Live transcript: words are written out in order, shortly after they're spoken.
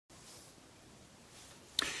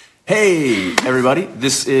Hey, everybody.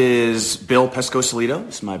 This is Bill Pesco-Solido.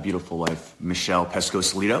 This is my beautiful wife, Michelle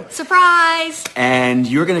Pesco-Solido. Surprise! And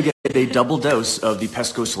you're going to get a double dose of the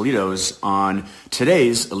Pesco-Solidos on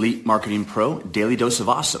today's Elite Marketing Pro Daily Dose of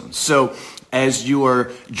Awesome. So as you are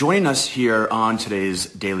joining us here on today's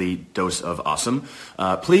Daily Dose of Awesome,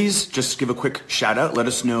 please just give a quick shout out. Let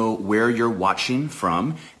us know where you're watching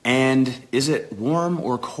from. And is it warm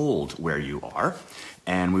or cold where you are?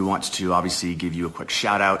 And we want to obviously give you a quick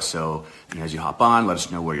shout out. So as you hop on, let us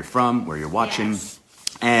know where you're from, where you're watching. Yes.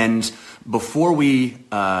 And before we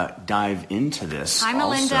dive into this, Hi,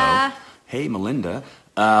 Melinda. Hey, Melinda.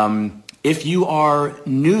 If you are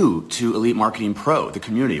new to Elite Marketing Pro, the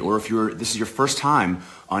community, or if this is your first time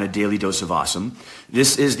on a Daily Dose of Awesome,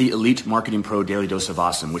 this is the Elite Marketing Pro Daily Dose of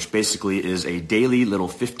Awesome, which basically is a daily little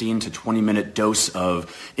 15 to 20 minute dose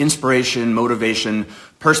of inspiration, motivation,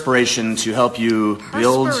 perspiration to help you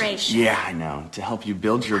build. Yeah, I know. To help you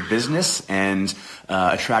build your business and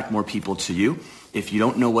attract more people to you. If you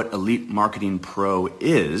don't know what Elite Marketing Pro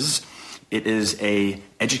is, it is a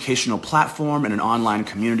educational platform and an online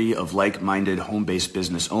community of like-minded home-based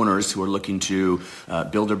business owners who are looking to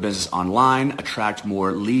build their business online, attract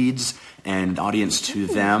more leads and audience to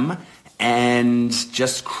them, and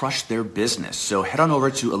just crush their business. So head on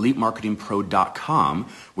over to elitemarketingpro.com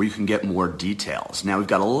where you can get more details. Now we've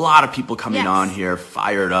got a lot of people coming on here,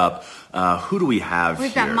 fired up. Who do we have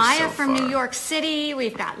We've here got Maya so from far? New York City.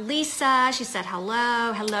 We've got Lisa. She said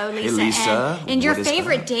hello. Hello, Lisa. Hey, Lisa. And your What is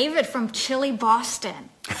favorite, that? David from Chile, Boston.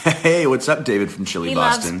 Hey, what's up, David from Chile, He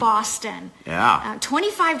Boston? loves Boston. Yeah.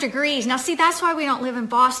 25 degrees. Now, see, that's why we don't live in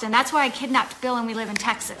Boston. That's why I kidnapped Bill and we live in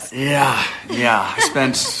Texas. Yeah.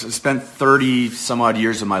 I spent 30 some odd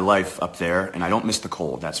years of my life up there, and I don't miss the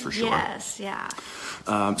cold, that's for sure. Yes, yeah.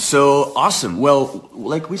 So awesome. Well,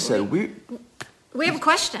 like we said, We have a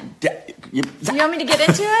question. You Do you want me to get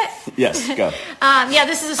into it? Yes, go. Yeah,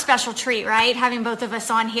 this is a special treat, right? Having both of us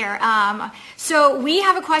on here. So we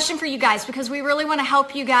have a question for you guys because we really want to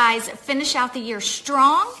help you guys finish out the year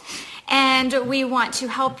strong. And we want to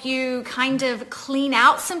help you kind of clean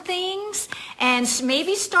out some things and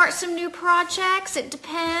maybe start some new projects. It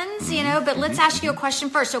depends, but let's ask you a question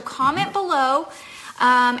first. So comment below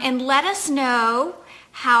and let us know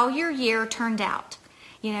how your year turned out.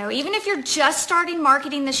 Even if you're just starting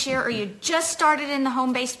marketing this year or you just started in the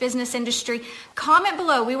home-based business industry, comment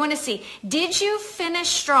below. We want to see, did you finish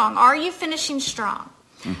strong? Are you finishing strong?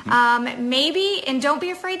 Maybe, and don't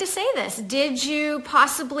be afraid to say this, did you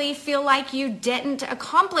possibly feel like you didn't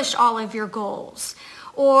accomplish all of your goals?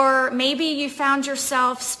 Or maybe you found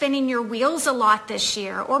yourself spinning your wheels a lot this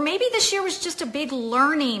year. Or maybe this year was just a big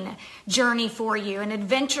learning journey for you, an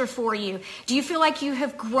adventure for you. Do you feel like you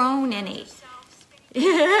have grown any?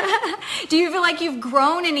 Do you feel like you've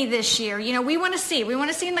grown any this year? We want to see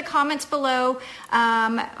in the comments below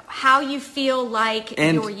how you feel like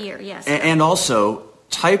your year. Yes. And also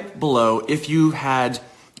type below if you had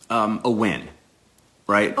a win,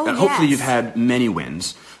 right? Oh, hopefully yes. you've had many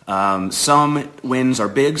wins. Some wins are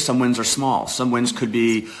big, some wins are small. Some wins could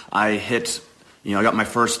be I got my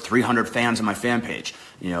first 300 fans on my fan page.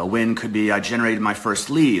 A win could be I generated my first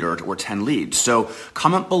lead or 10 leads. So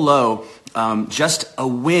comment below just a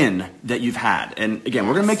win that you've had. And again,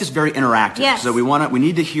 we're going to make this very interactive. Yes. So we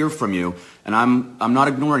need to hear from you. And I'm not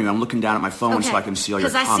ignoring you. I'm looking down at my phone so I can see all your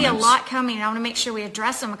comments. Because I see a lot coming, and I want to make sure we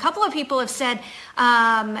address them. A couple of people have said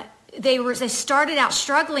they started out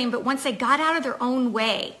struggling, but once they got out of their own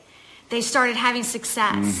way, they started having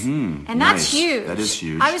success. And that's huge. That is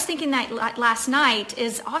huge. I was thinking that last night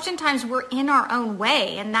is oftentimes we're in our own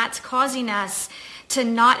way, and that's causing us to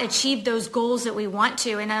not achieve those goals that we want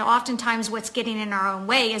to. And oftentimes what's getting in our own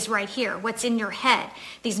way is right here, what's in your head,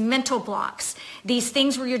 these mental blocks, these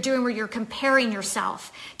things where you're comparing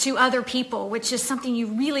yourself to other people, which is something you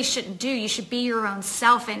really shouldn't do. You should be your own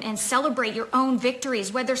self and celebrate your own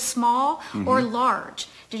victories, whether small or large.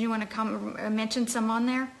 Did you want to mention some on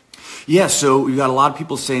there? Yeah, so we've got a lot of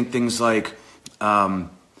people saying things like,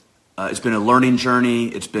 it's been a learning journey.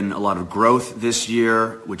 It's been a lot of growth this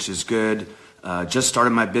year, which is good. Just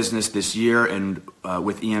started my business this year and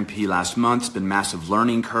with EMP last month. It's been a massive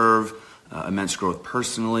learning curve, immense growth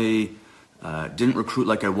personally. Didn't recruit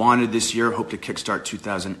like I wanted this year. Hope to kickstart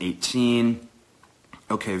 2018.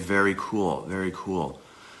 Okay, very cool, very cool.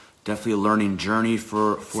 Definitely a learning journey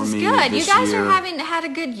for me good. this You guys year. are having had a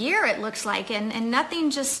good year, it looks like, and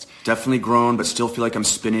nothing just... Definitely grown, but still feel like I'm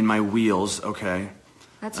spinning my wheels. Okay.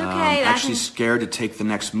 That's okay. Actually scared to take the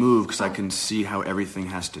next move because I can see how everything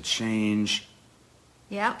has to change.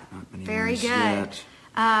 Yep. Not many Very moves good. yet.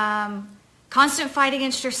 Constant fight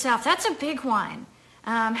against yourself. That's a big one.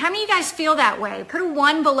 How many of you guys feel that way? Put a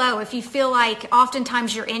 1 below if you feel like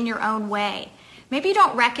oftentimes you're in your own way. Maybe you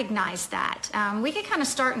don't recognize that. We could kind of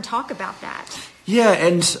start and talk about that. Yeah,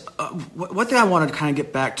 and one thing I wanted to kind of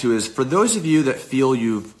get back to is for those of you that feel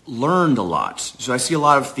you've learned a lot. So I see a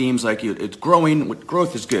lot of themes like it's growing.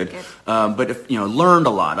 Growth is good. But if learned a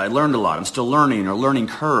lot, I learned a lot. I'm still learning, or learning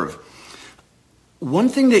curve. One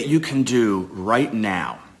thing that you can do right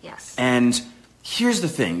now. Yes. And here's the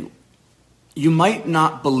thing. You might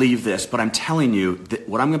not believe this, but I'm telling you that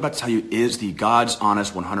what I'm about to tell you is the God's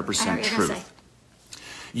honest 100% truth.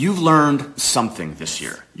 You've learned something this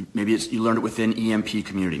year. Maybe you learned it within EMP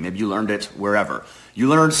community. Maybe you learned it wherever. You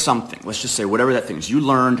learned something. Let's just say whatever that thing is. You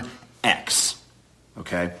learned X.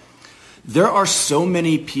 Okay? There are so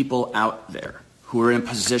many people out there who are in a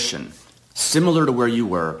position similar to where you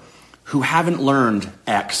were who haven't learned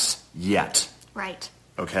X yet. Right.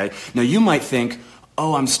 Okay? Now you might think,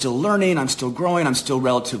 oh, I'm still learning, I'm still growing, I'm still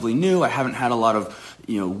relatively new, I haven't had a lot of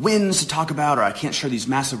wins to talk about, or I can't share these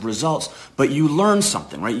massive results, but you learned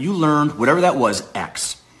something, right? You learned whatever that was,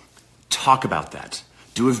 X. Talk about that.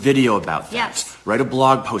 Do a video about that. Yes. Write a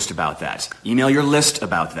blog post about that. Email your list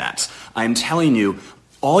about that. I'm telling you,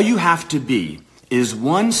 all you have to be is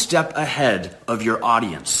one step ahead of your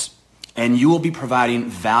audience, and you will be providing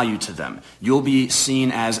value to them. You'll be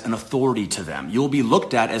seen as an authority to them. You'll be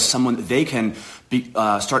looked at as someone that they can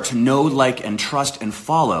start to know, like, and trust and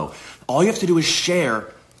follow. All you have to do is share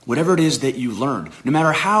whatever it is that you learned. No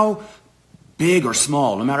matter how big or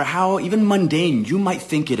small, no matter how even mundane you might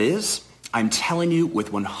think it is, I'm telling you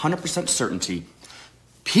with 100% certainty,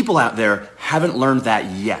 people out there haven't learned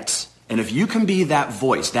that yet. And if you can be that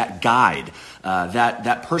voice, that guide,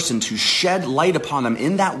 that person to shed light upon them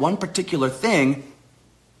in that one particular thing,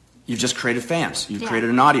 you've just created fans. You've created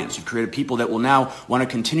an audience. You've created people that will now want to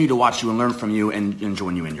continue to watch you and learn from you and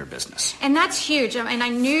join you in your business. And that's huge. And I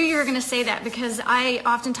knew you were going to say that because I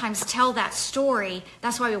oftentimes tell that story.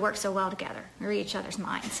 That's why we work so well together. We read each other's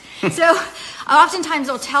minds. So oftentimes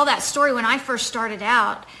I'll tell that story when I first started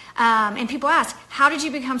out. And people ask, how did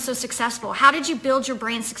you become so successful? How did you build your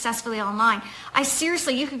brand successfully online?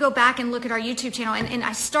 You could go back and look at our YouTube channel. And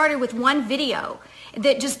I started with one video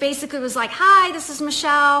that just basically was like, hi, this is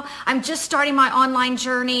Michelle. I'm just starting my online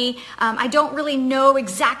journey. I don't really know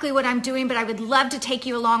exactly what I'm doing, but I would love to take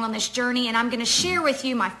you along on this journey. And I'm going to share with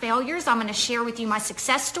you my failures. I'm going to share with you my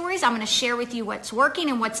success stories. I'm going to share with you what's working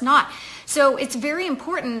and what's not. So it's very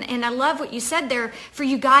important, and I love what you said there, for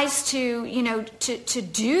you guys to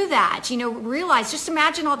do that. Realize, just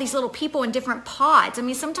imagine all these little people in different pods. I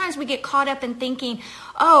mean, sometimes we get caught up in thinking,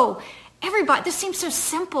 oh, everybody, this seems so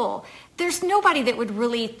simple. There's nobody that would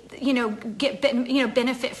really,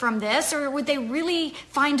 benefit from this, or would they really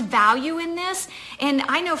find value in this? And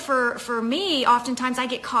I know for me, oftentimes I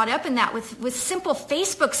get caught up in that with simple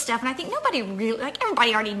Facebook stuff, and I think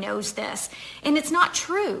everybody already knows this, and it's not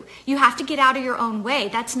true. You have to get out of your own way.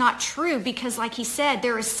 That's not true, because like he said,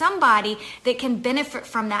 there is somebody that can benefit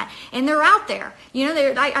from that, and they're out there.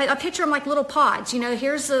 I picture them like little pods.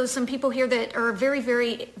 Here's some people here that are very,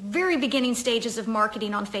 very, very beginning stages of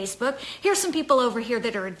marketing on Facebook. Here's some people over here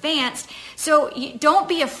that are advanced. So don't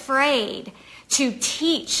be afraid to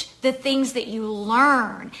teach the things that you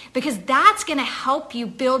learn, because that's going to help you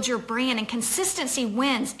build your brand. And consistency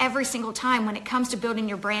wins every single time when it comes to building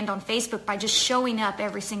your brand on Facebook, by just showing up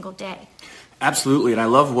every single day. Absolutely. And I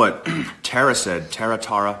love what Tara said. Tara,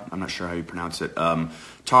 I'm not sure how you pronounce it.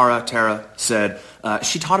 Tara said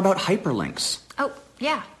she taught about hyperlinks. Oh,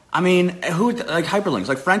 yeah. I mean, hyperlinks?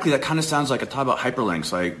 Like, frankly, that kind of sounds like a talk about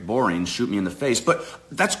hyperlinks, like boring, shoot me in the face. But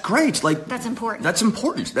that's great. Like, that's important. That's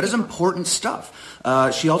important. That is important stuff.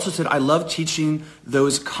 She also said, I love teaching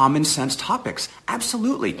those common sense topics.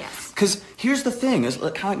 Absolutely. Yes. Because here's the thing, kind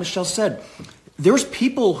of like Michelle said, there's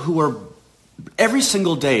people who are, every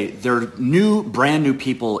single day, there are brand new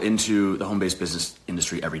people into the home-based business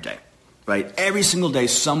industry every day, right? Every single day,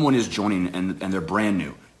 someone is joining and they're brand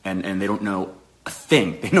new and they don't know a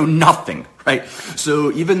thing. They know nothing, right?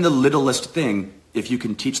 So even the littlest thing, if you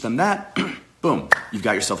can teach them that, boom, you've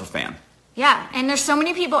got yourself a fan. Yeah, and there's so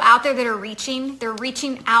many people out there that are they're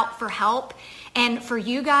reaching out for help. And for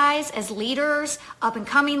you guys as leaders,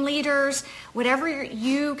 up-and-coming leaders, whatever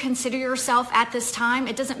you consider yourself at this time,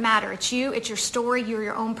 it doesn't matter. It's you, it's your story, you're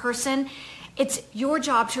your own person. It's your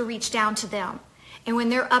job to reach down to them. And when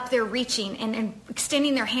they're up there reaching and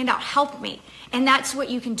extending their hand out, help me. And that's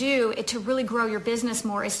what you can do to really grow your business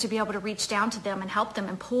more, is to be able to reach down to them and help them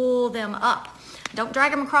and pull them up. Don't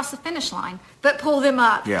drag them across the finish line, but pull them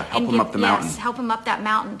up. Yeah, help them up the mountain. Yes, help them up that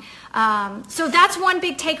mountain. So that's one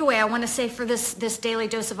big takeaway I want to say for this Daily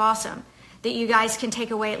Dose of Awesome. that you guys can take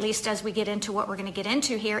away, at least as we get into what we're going to get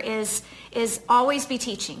into here, is always be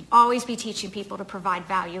teaching. Always be teaching people to provide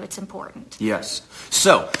value. It's important. Yes.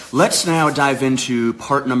 So let's now dive into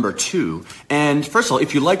part number 2. And first of all,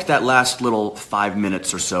 if you liked that last little 5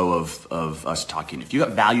 minutes or so of us talking, if you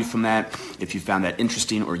got value from that, if you found that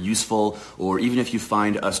interesting or useful, or even if you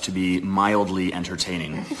find us to be mildly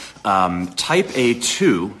entertaining, type a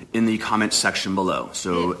 2 in the comment section below.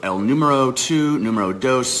 So el numero 2, numero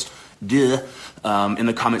dos, in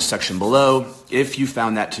the comment section below, if you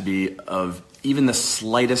found that to be of even the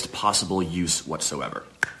slightest possible use whatsoever.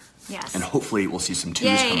 Yes. And hopefully we'll see some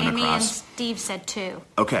 2s coming Amy across. And Steve said 2.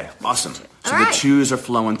 Okay, awesome. So All right. the 2s are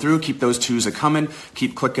flowing through. Keep those 2s a coming.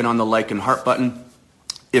 Keep clicking on the like and heart button.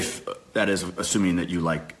 If that is assuming that you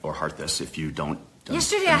like or heart this. If you don't.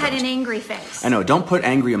 Yesterday I had an angry face. I know. Don't put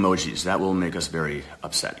angry emojis. That will make us very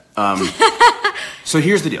upset. So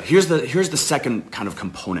here's the deal. Here's the second kind of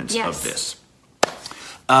component of this.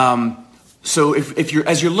 So if you're,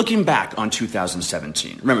 as you're looking back on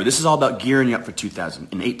 2017, remember, this is all about gearing you up for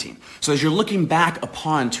 2018. So as you're looking back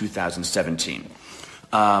upon 2017,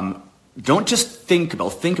 don't just think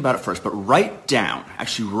about it first, but write down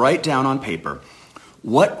on paper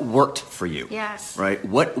what worked for you. Yes. Right?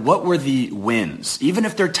 What were the wins? Even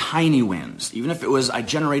if they're tiny wins, even if it was I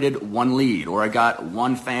generated 1 lead, or I got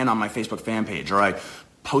 1 fan on my Facebook fan page, or I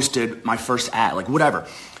posted my first ad, like whatever.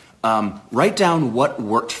 Write down what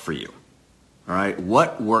worked for you. All right?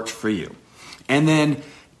 What worked for you? And then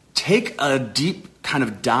take a deep kind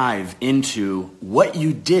of dive into what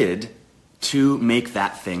you did to make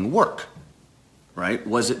that thing work. Right?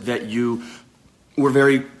 Was it that you were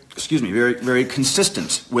very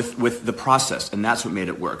consistent with the process, and that's what made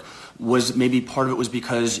it work? Was maybe part of it was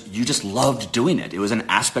because you just loved doing it. It was an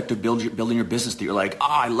aspect of building your business that you're like,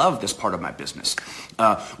 I love this part of my business.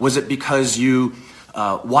 Was it because you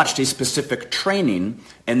watched a specific training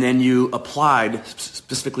and then you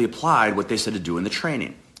specifically applied what they said to do in the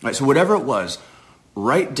training? Right? So whatever it was,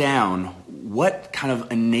 write down what kind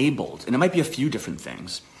of enabled, and it might be a few different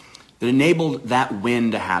things, that enabled that win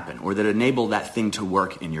to happen, or that enabled that thing to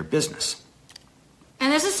work in your business.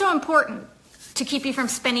 And this is so important to keep you from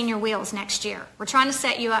spinning your wheels next year. We're trying to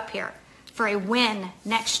set you up here for a win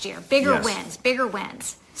next year. Bigger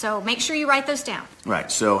wins. So make sure you write those down. Right.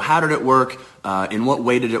 So how did it work? In what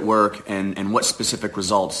way did it work? And what specific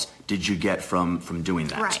results did you get from doing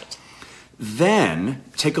that? Right. Then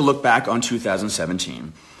take a look back on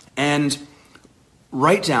 2017 and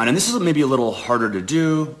write down, and this is maybe a little harder to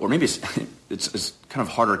do, or maybe it's kind of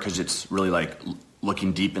harder because it's really like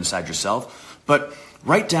looking deep inside yourself, but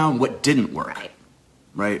write down what didn't work.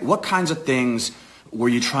 Right? What kinds of things were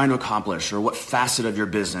you trying to accomplish, or what facet of your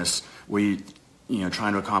business were you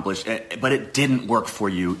trying to accomplish, but it didn't work for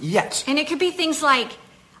you yet? And it could be things like,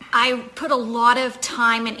 I put a lot of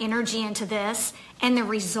time and energy into this, and the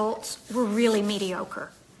results were really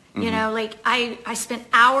mediocre. You know, like I spent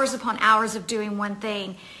hours upon hours of doing one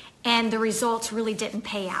thing, and the results really didn't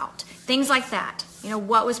pay out. Things like that. You know,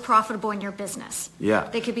 what was profitable in your business? Yeah.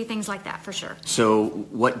 They could be things like that for sure. So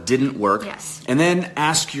what didn't work? Yes. And then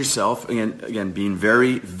ask yourself, again, being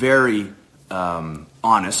very, very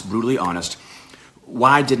honest, brutally honest,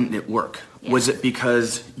 why didn't it work? Yeah. Was it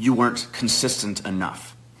because you weren't consistent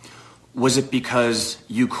enough? Was it because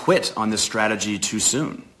you quit on this strategy too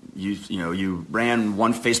soon? You ran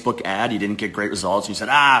one Facebook ad, you didn't get great results, and you said,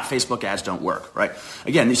 Facebook ads don't work, right?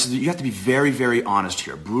 Again, you have to be very, very honest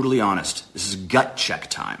here, brutally honest. This is gut check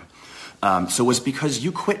time. So was it because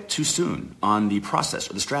you quit too soon on the process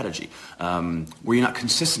or the strategy? Were you not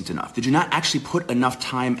consistent enough? Did you not actually put enough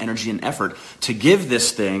time, energy, and effort to give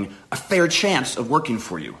this thing a fair chance of working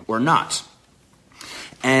for you or not?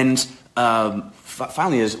 And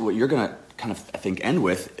finally, is what you're going to kind of, I think, end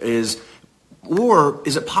with is, or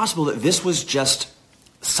is it possible that this was just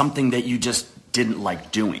something that you just didn't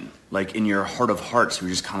like doing? Like in your heart of hearts,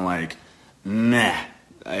 you're just kind of like, meh,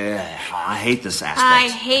 I hate this aspect. I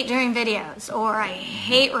hate doing videos, or I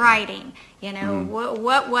hate writing. You know,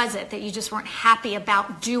 what was it that you just weren't happy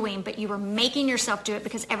about doing, but you were making yourself do it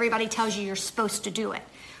because everybody tells you you're supposed to do it?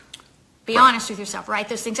 Be honest with yourself. Write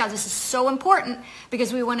those things out. This is so important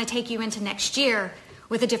because we want to take you into next year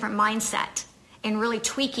with a different mindset, and really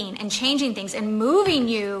tweaking and changing things and moving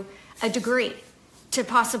you a degree to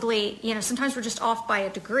possibly, sometimes we're just off by a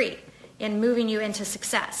degree, and moving you into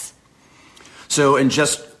success. So in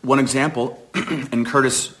just one example, and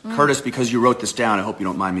Curtis, because you wrote this down, I hope you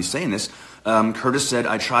don't mind me saying this, Curtis said,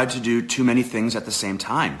 I tried to do too many things at the same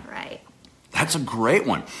time. Right. That's a great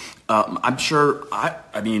one. I'm sure,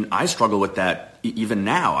 I struggle with that even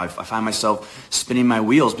now. I find myself spinning my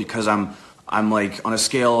wheels because I'm I'm like on a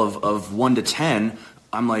scale of 1 to 10,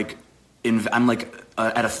 I'm like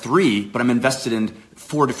at a 3, but I'm invested in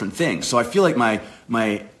 4 different things. So I feel like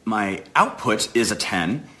my output is a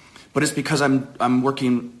 10, but it's because I'm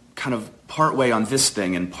working kind of part way on this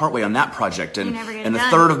thing and part way on that project, and a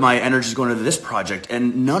third of my energy is going into this project,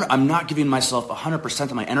 and I'm not giving myself 100%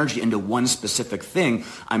 of my energy into one specific thing.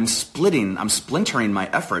 I'm splintering my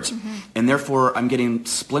efforts, and therefore I'm getting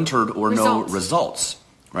splintered or no results,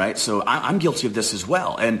 right? So I'm guilty of this as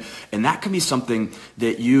well, and that can be something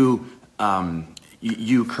that you,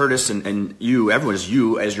 Curtis, and you, everyone, as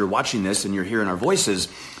you're watching this and you're hearing our voices,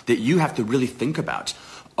 that you have to really think about.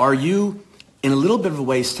 Are you, in a little bit of a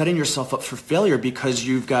way, setting yourself up for failure because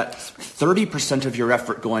you've got 30% of your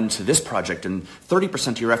effort going to this project and 30%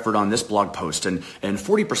 of your effort on this blog post and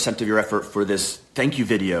 40% of your effort for this thank you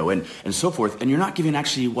video and so forth, and you're not giving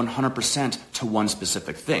actually 100% to one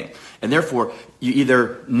specific thing. And therefore, you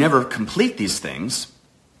either never complete these things,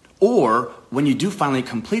 or when you do finally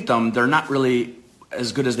complete them, they're not really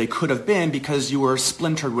as good as they could have been because you were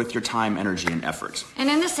splintered with your time, energy, and effort. And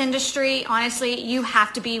in this industry, honestly, you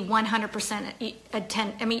have to be 100%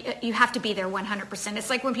 you have to be there 100%. It's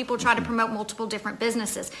like when people try to promote multiple different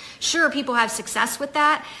businesses. Sure, people have success with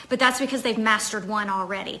that, but that's because they've mastered one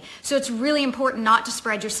already. So it's really important not to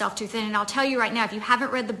spread yourself too thin. And I'll tell you right now, if you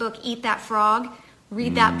haven't read the book, Eat That Frog,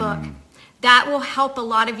 read that book. That will help a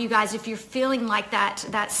lot of you guys if you're feeling like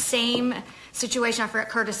that same situation. I forgot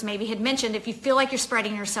Curtis maybe had mentioned, if you feel like you're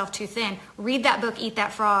spreading yourself too thin, read that book, Eat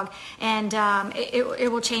That Frog, and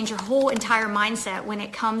it will change your whole entire mindset when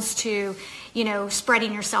it comes to,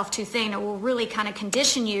 spreading yourself too thin. It will really kind of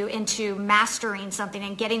condition you into mastering something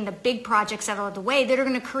and getting the big projects out of the way that are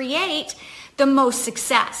going to create the most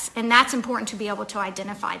success. And that's important to be able to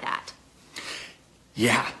identify that.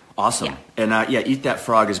 Yeah. Awesome. Yeah. And Eat That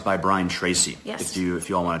Frog is by Brian Tracy. Yes. If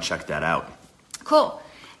you all want to check that out. Cool.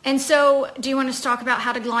 And so do you want us to talk about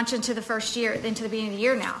how to launch into the first year, into the beginning of the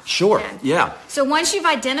year now? Sure. Then? Yeah. So once you've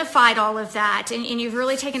identified all of that and you've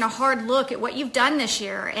really taken a hard look at what you've done this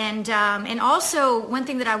year, and also one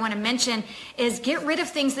thing that I want to mention is get rid of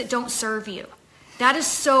things that don't serve you. That is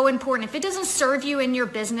so important. If it doesn't serve you in your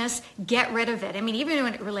business, get rid of it. I mean, even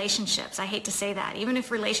in relationships, I hate to say that. Even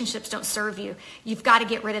if relationships don't serve you, you've got to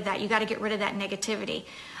get rid of that. You've got to get rid of that negativity.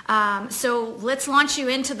 So let's launch you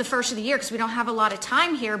into the first of the year because we don't have a lot of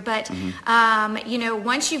time here. But,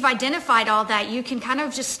 once you've identified all that, you can kind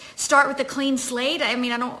of just start with a clean slate. I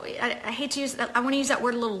mean, I hate to use that. I want to use that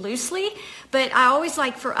word a little loosely. But I always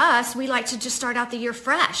for us, we like to just start out the year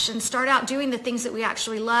fresh and start out doing the things that we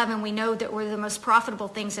actually love and we know that we're the most profitable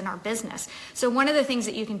things in our business. So one of the things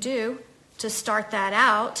that you can do to start that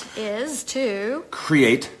out is to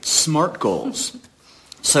create SMART goals.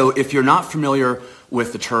 So if you're not familiar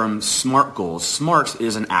with the term SMART goals, SMART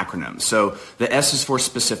is an acronym. So the S is for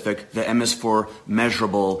specific, the M is for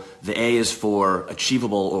measurable, the A is for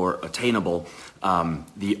achievable or attainable,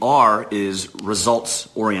 the R is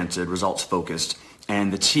results-oriented, results-focused,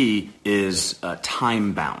 and the T is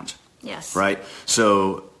time-bound. Yes. Right?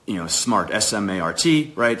 So, SMART,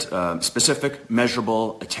 S-M-A-R-T, right? Specific,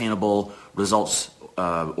 measurable, attainable,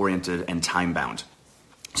 results-oriented, and time-bound.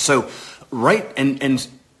 So, and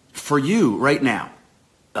for you right now,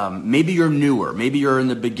 maybe you're newer, maybe you're in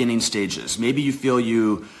the beginning stages, maybe you feel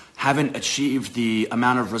you haven't achieved the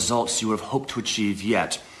amount of results you would have hoped to achieve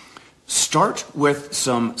yet. Start with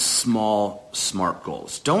some small SMART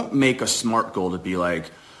goals. Don't make a SMART goal to be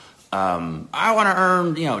like, I want to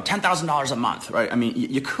earn, $10,000 a month, right? I mean,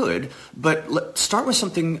 you could, but start with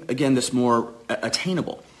something, again, that's more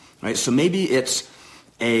attainable, right? So maybe it's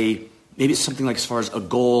something like as far as a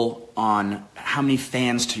goal on how many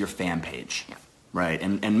fans to your fan page. Yeah. Right,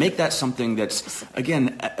 and make that something that's specific.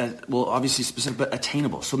 Again, obviously specific, but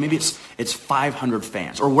attainable. So maybe it's 500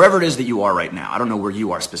 fans, or wherever it is that you are right now. I don't know where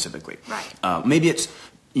you are specifically. Right. Maybe it's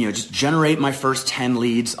just generate my first 10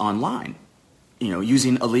 leads online,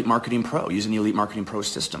 using Elite Marketing Pro, using the Elite Marketing Pro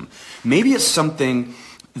system. Maybe it's something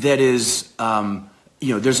that is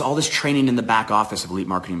there's all this training in the back office of Elite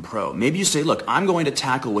Marketing Pro. Maybe you say, look, I'm going to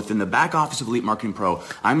tackle within the back office of Elite Marketing Pro,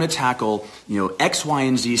 I'm going to tackle X, Y,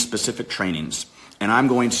 and Z specific trainings. And I'm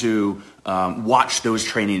going to watch those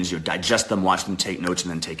trainings, digest them, watch them, take notes,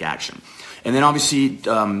 and then take action. And then obviously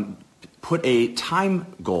put a time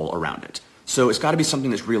goal around it. So it's got to be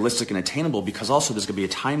something that's realistic and attainable because also there's going to be a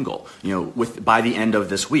time goal, by the end of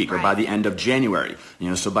this week or by the end of January.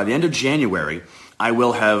 So by the end of January, I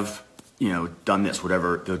will have, done this,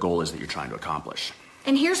 whatever the goal is that you're trying to accomplish.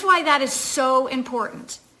 And here's why that is so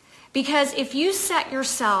important. Because if you set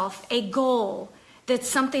yourself a goal that's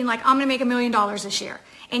something like, I'm going to make $1 million this year,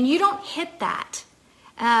 and you don't hit that,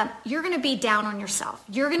 you're going to be down on yourself.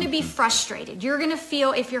 You're going to be frustrated. You're going to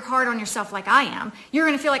feel, if you're hard on yourself like I am, you're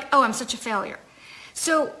going to feel like, oh, I'm such a failure.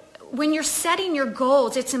 So when you're setting your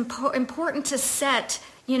goals, it's important to set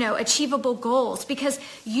achievable goals, because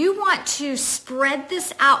you want to spread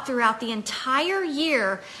this out throughout the entire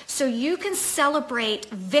year so you can celebrate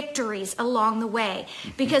victories along the way,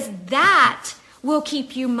 because that will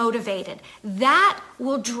keep you motivated. That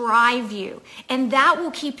will drive you, and that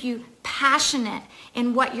will keep you passionate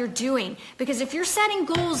in what you're doing. Because if you're setting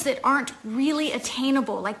goals that aren't really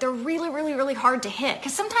attainable, like they're really, really, really hard to hit,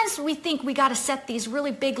 because sometimes we think we got to set these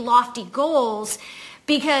really big, lofty goals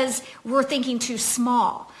because we're thinking too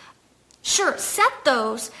small. Sure, set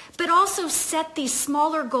those, but also set these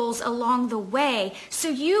smaller goals along the way so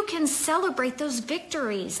you can celebrate those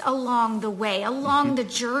victories along the way, along the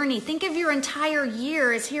journey. Think of your entire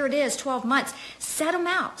year as, here it is, 12 months. Set them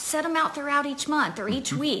out. Set them out throughout each month or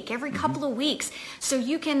each week, every couple of weeks, so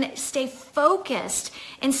you can stay focused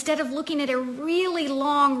instead of looking at a really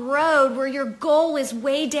long road where your goal is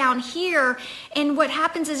way down here. And what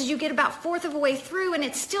happens is you get about a fourth of a way through and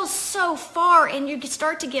it's still so far, and you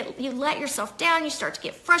let yourself down, you start to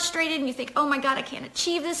get frustrated, and you think, oh my God, I can't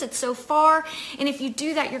achieve this, it's so far. And if you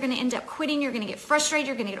do that, you're going to end up quitting, you're going to get frustrated,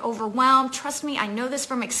 you're going to get overwhelmed. Trust me, I know this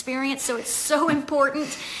from experience, so it's so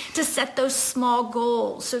important to set those small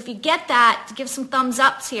goals. So if you get that, give some thumbs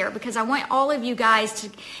ups here, because I want all of you guys to,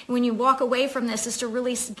 when you walk away from this, is to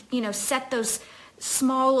really, set those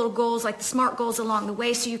small little goals, like the SMART goals, along the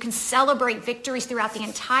way, so you can celebrate victories throughout the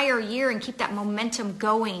entire year and keep that momentum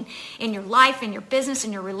going in your life, in your business,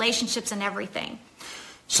 in your relationships, and everything.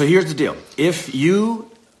 So here's the deal. If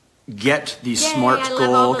you get the SMART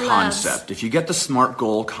goal concept, if you get the SMART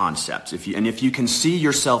goal concept, if you can see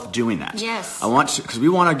yourself doing that, yes, because we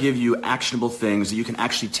want to give you actionable things that you can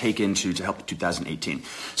actually take into to help 2018.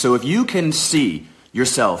 So if you can see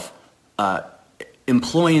yourself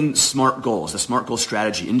employing SMART goals, the SMART goal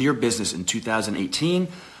strategy into your business in 2018,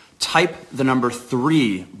 type the number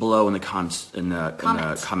 3 below in the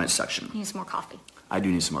comment section. You need some more coffee. I do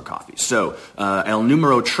need some more coffee. So, el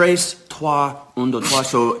número 3,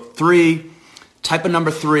 so 3, type a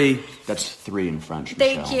number 3, that's 3 in French,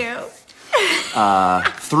 Michelle. Thank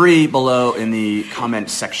you. 3 below in the comment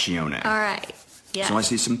section. All right. Yes. So I want to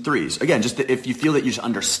see some 3s. Again, just if you feel that you just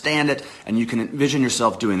understand it and you can envision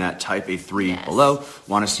yourself doing that, type a 3 below.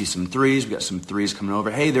 Want to see some 3s. We got some 3s coming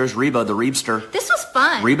over. Hey, there's Reba, the Reebster. This was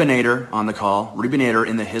fun. Reebanator on the call. Reebanator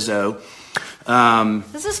in the hizzo.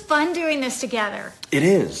 This is fun doing this together. It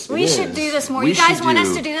is. We should do this more. You guys want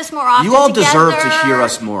us to do this more often. You all deserve to hear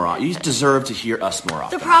us more often. You deserve to hear us more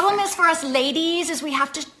often. The problem is for us ladies is we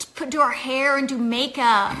have to do our hair and do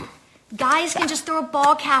makeup. Guys can just throw a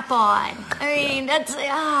ball cap on. I mean, that's,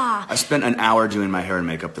 I spent an hour doing my hair and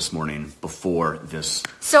makeup this morning before this.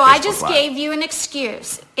 So I just gave you an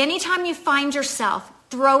excuse. Anytime you find yourself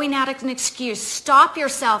throwing out an excuse, stop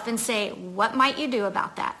yourself and say, what might you do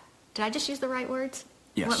about that? Did I just use the right words?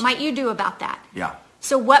 Yes. What might you do about that? Yeah.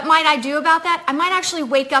 So what might I do about that? I might actually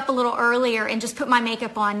wake up a little earlier and just put my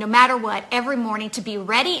makeup on no matter what every morning to be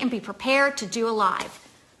ready and be prepared to do a live.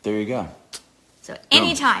 There you go. So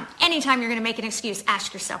anytime you're going to make an excuse,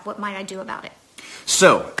 ask yourself, what might I do about it?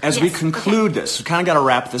 So as we conclude this, we kind of got to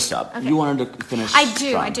wrap this up. Okay. You wanted to finish?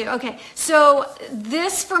 I do. Okay. So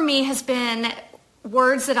this for me has been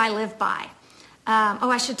words that I live by.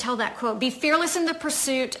 I should tell that quote. Be fearless in the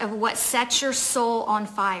pursuit of what sets your soul on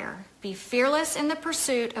fire. Be fearless in the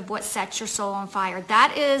pursuit of what sets your soul on fire.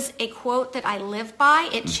 That is a quote that I live by.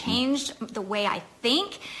 It changed the way I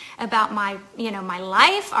think about my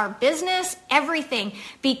life, our business, everything.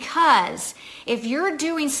 Because if you're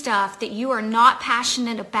doing stuff that you are not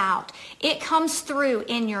passionate about, it comes through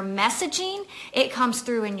in your messaging. It comes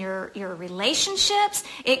through in your relationships.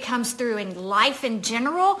 It comes through in life in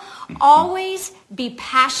general. Always be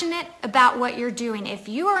passionate about what you're doing. If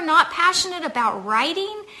you are not passionate about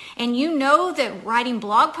writing, and you know that writing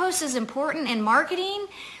blog posts is important in marketing,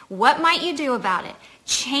 what might you do about it?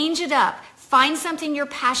 Change it up. Find something you're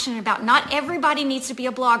passionate about. Not everybody needs to be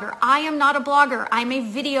a blogger. I am not a blogger. I'm a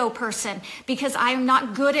video person because I am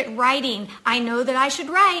not good at writing. I know that I should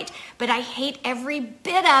write, but I hate every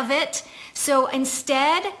bit of it. So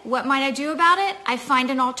instead, what might I do about it? I find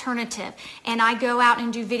an alternative and I go out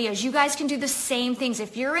and do videos. You guys can do the same things.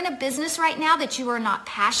 If you're in a business right now that you are not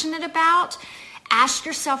passionate about, Ask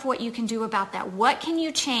yourself what you can do about that. What can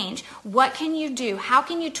you change? What can you do? How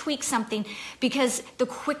can you tweak something? Because the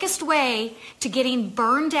quickest way to getting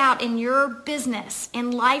burned out in your business,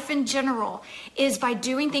 in life in general, is by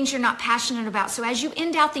doing things you're not passionate about. So as you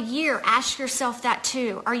end out the year, ask yourself that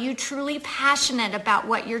too. Are you truly passionate about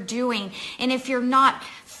what you're doing? And if you're not,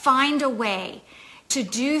 find a way to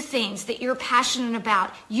do things that you're passionate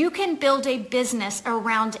about. You can build a business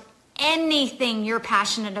around anything you're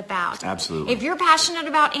passionate about. Absolutely. If you're passionate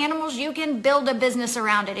about animals, you can build a business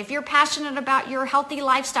around it. If you're passionate about your healthy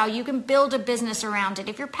lifestyle, you can build a business around it.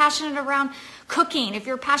 If you're passionate around cooking, if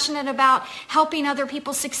you're passionate about helping other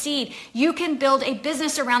people succeed, you can build a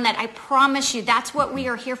business around that. I promise you, that's what we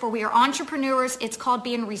are here for. We are entrepreneurs. It's called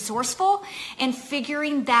being resourceful and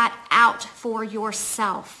figuring that out for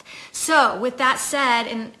yourself. So with that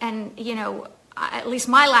said, and you know, at least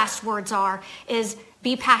my last words is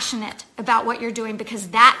be passionate about what you're doing, because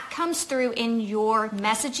that comes through in your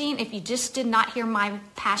messaging. If you just did not hear my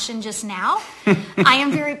passion just now, I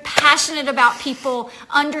am very passionate about people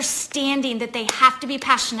understanding that they have to be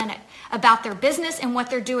passionate about their business and what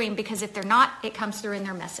they're doing, because if they're not, it comes through in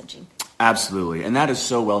their messaging. Absolutely. And that is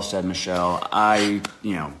so well said, Michelle.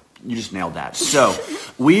 You just nailed that. So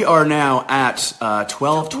we are now at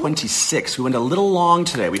 12:26. We went a little long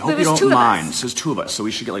today. We hope you don't mind. So there's two of us, so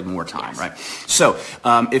we should get like more time, right? So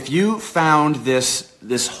if you found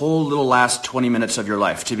this whole little last 20 minutes of your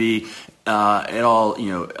life to be at all,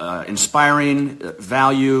 inspiring,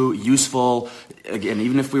 value, useful, again,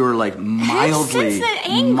 even if we were like mildly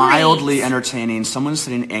entertaining, someone's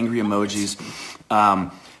sending angry emojis,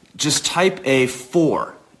 just type a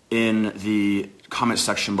 4 in the comment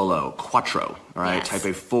section below, quattro, all right? Yes. Type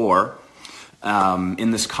a 4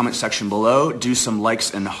 in this comment section below. Do some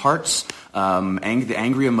likes and hearts. The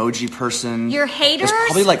angry emoji person. Your haters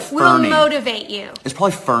probably like will motivate you. It's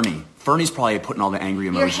probably Fernie. Fernie's probably putting all the angry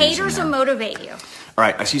emojis. Your haters will motivate you. All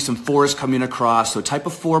right, I see some 4s coming across. So type a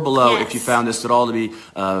 4 below if you found this at all to be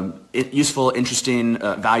useful, interesting,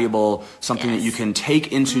 valuable, something that you can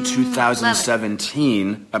take into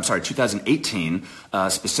 2018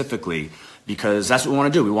 specifically, because that's what we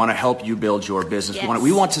want to do. We want to help you build your business. Yes.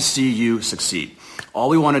 We want to see you succeed. All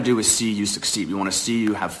we want to do is see you succeed. We want to see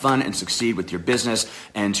you have fun and succeed with your business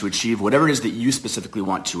and to achieve whatever it is that you specifically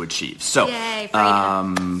want to achieve. So,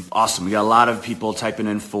 awesome. We got a lot of people typing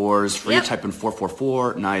in 4s. Free typing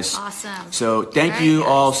 444. Nice. Awesome. So thank you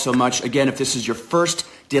all so much. Again, if this is your first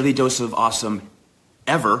Daily Dose of Awesome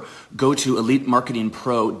ever, go to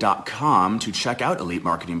EliteMarketingPro.com to check out Elite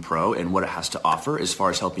Marketing Pro and what it has to offer as far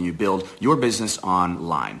as helping you build your business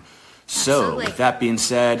online. So, with that being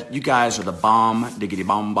said, you guys are the bomb, diggity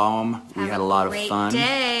bomb bomb. We had a lot of fun.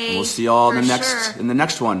 Day. And we'll see you all in the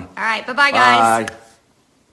next one. All right, bye-bye, guys. Bye.